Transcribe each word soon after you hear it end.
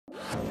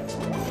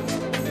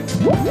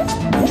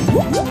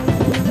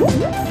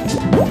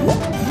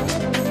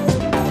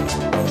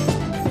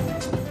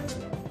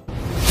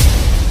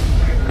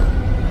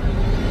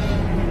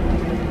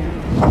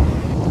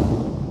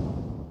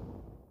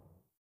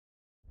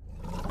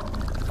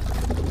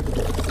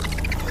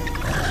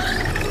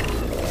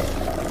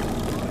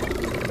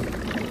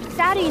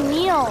Daddy,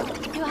 kneel.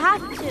 You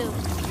have to.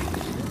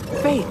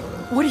 Faith,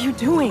 what are you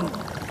doing?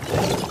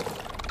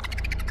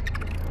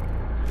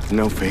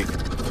 No, Faith.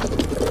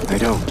 I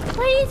don't.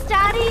 Please,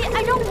 Daddy,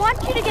 I don't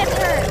want you to get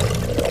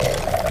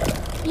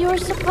hurt. You were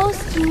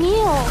supposed to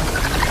kneel.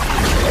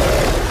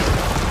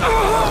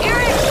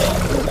 Eric!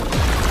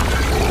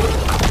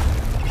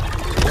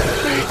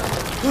 Faith,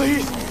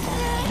 please!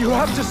 You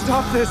have to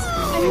stop this!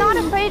 I'm not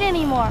afraid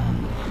anymore.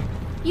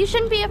 You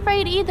shouldn't be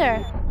afraid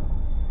either.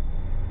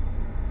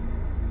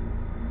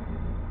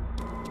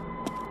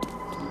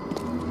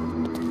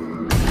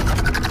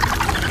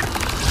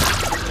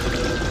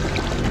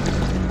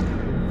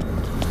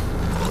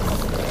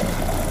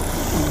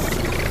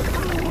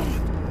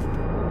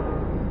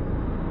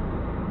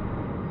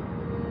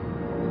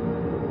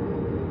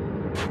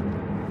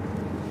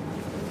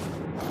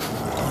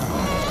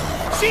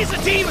 She's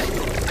a demon!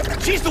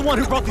 She's the one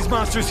who brought these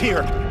monsters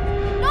here!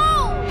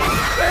 No!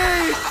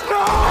 Faith,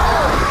 no!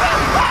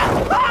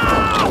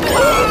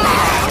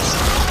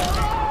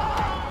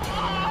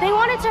 They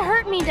wanted to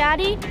hurt me,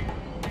 Daddy.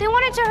 They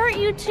wanted to hurt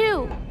you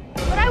too.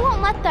 But I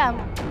won't let them.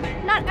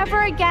 Not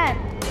ever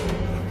again.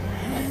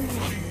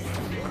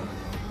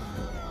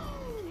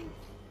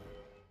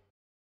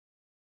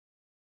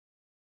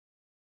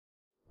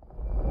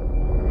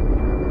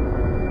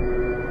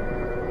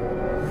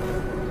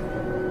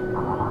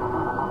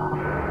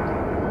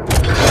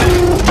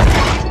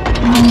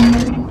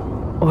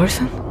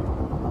 Orson?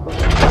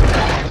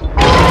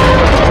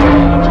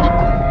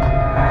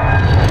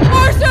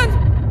 Orson!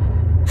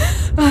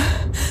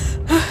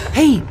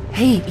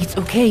 Hey, it's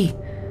okay.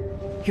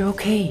 You're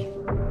okay.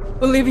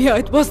 Olivia,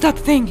 it was that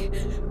thing.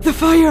 The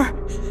fire.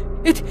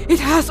 It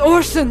has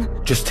Orson.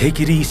 Just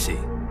take it easy.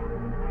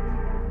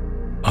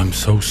 I'm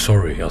so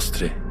sorry,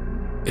 Astrid.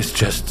 It's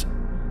just...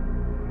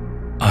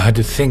 I had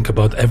to think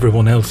about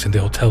everyone else in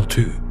the hotel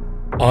too.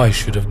 I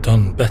should have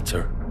done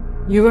better.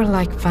 You were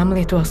like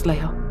family to us,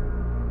 Leo.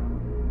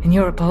 In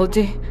your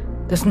apology,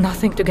 there's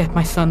nothing to get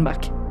my son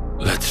back.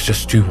 Let's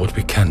just do what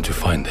we can to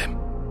find him.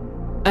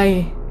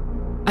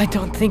 I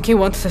don't think he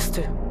wants us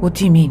to. What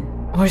do you mean?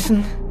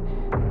 Orson,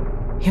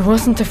 he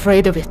wasn't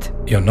afraid of it.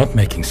 You're not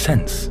making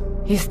sense.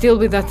 He's still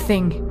with that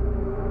thing.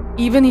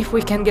 Even if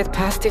we can get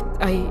past it,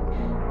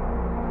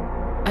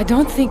 I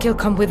don't think he'll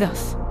come with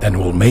us. Then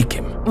we'll make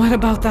him. What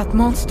about that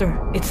monster?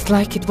 It's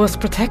like it was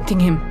protecting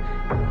him.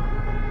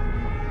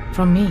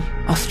 From me.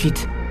 Astrid,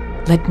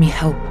 let me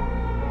help.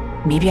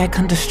 Maybe I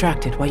can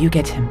distract it while you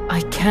get him.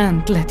 I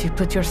can't let you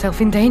put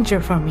yourself in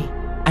danger for me.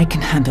 I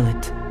can handle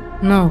it.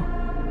 No.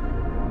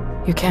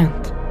 You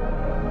can't.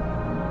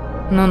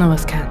 None of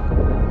us can.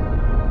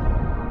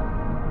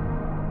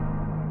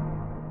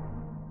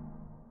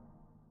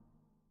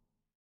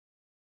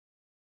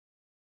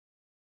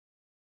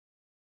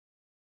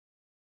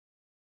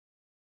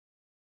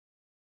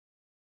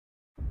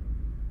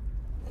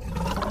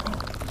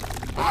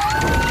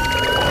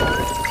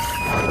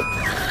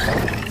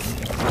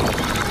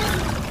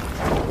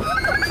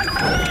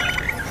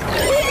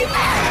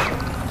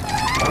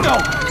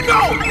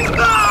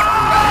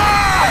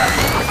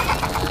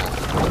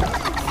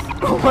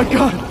 Oh my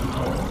God!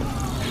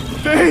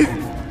 Faith!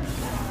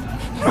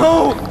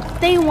 No!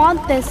 They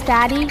want this,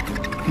 Daddy.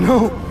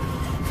 No!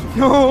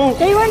 No!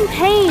 They were in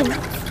pain.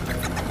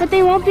 But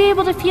they won't be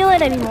able to feel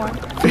it anymore.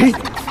 Faith!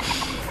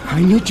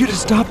 I need you to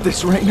stop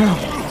this right now.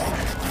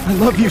 I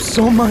love you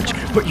so much,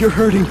 but you're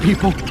hurting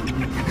people.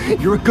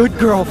 You're a good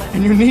girl,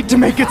 and you need to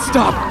make it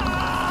stop.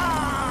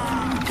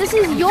 This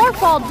is your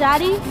fault,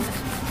 Daddy.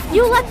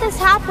 You let this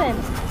happen.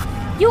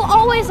 You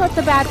always let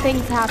the bad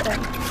things happen.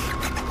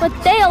 But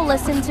they'll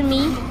listen to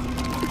me.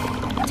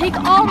 Take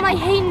all my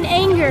hate and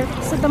anger,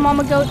 said the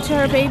mama goat to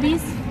her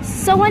babies.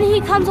 So when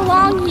he comes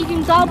along, he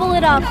can gobble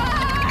it up.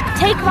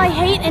 Take my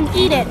hate and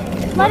eat it.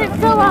 Let it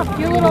fill up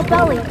your little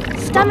belly.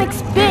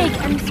 Stomach's big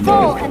and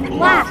full and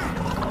black.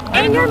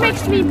 Anger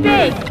makes me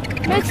big,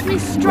 makes me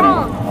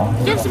strong,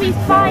 gives me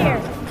fire.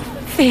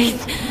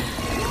 Faith.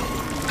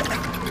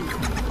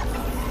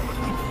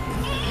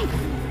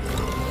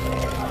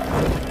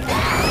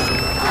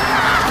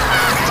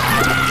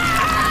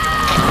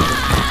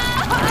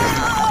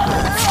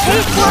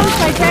 Hate forms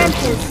my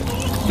branches,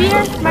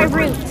 fear my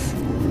roots.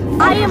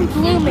 I am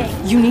blooming.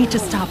 You need to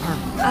stop her.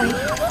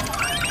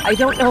 I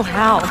don't know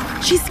how.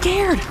 She's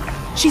scared.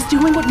 She's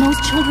doing what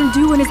most children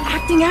do and is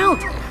acting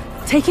out.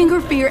 Taking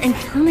her fear and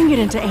turning it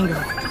into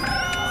anger.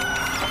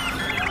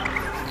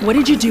 What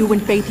did you do when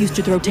Faith used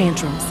to throw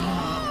tantrums?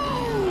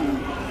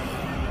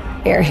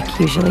 Eric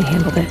usually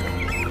handled it.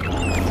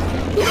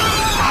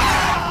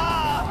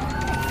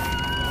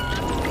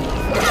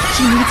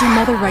 She needs her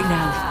mother right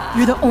now.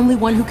 You're the only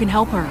one who can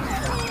help her.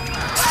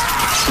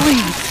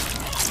 Please.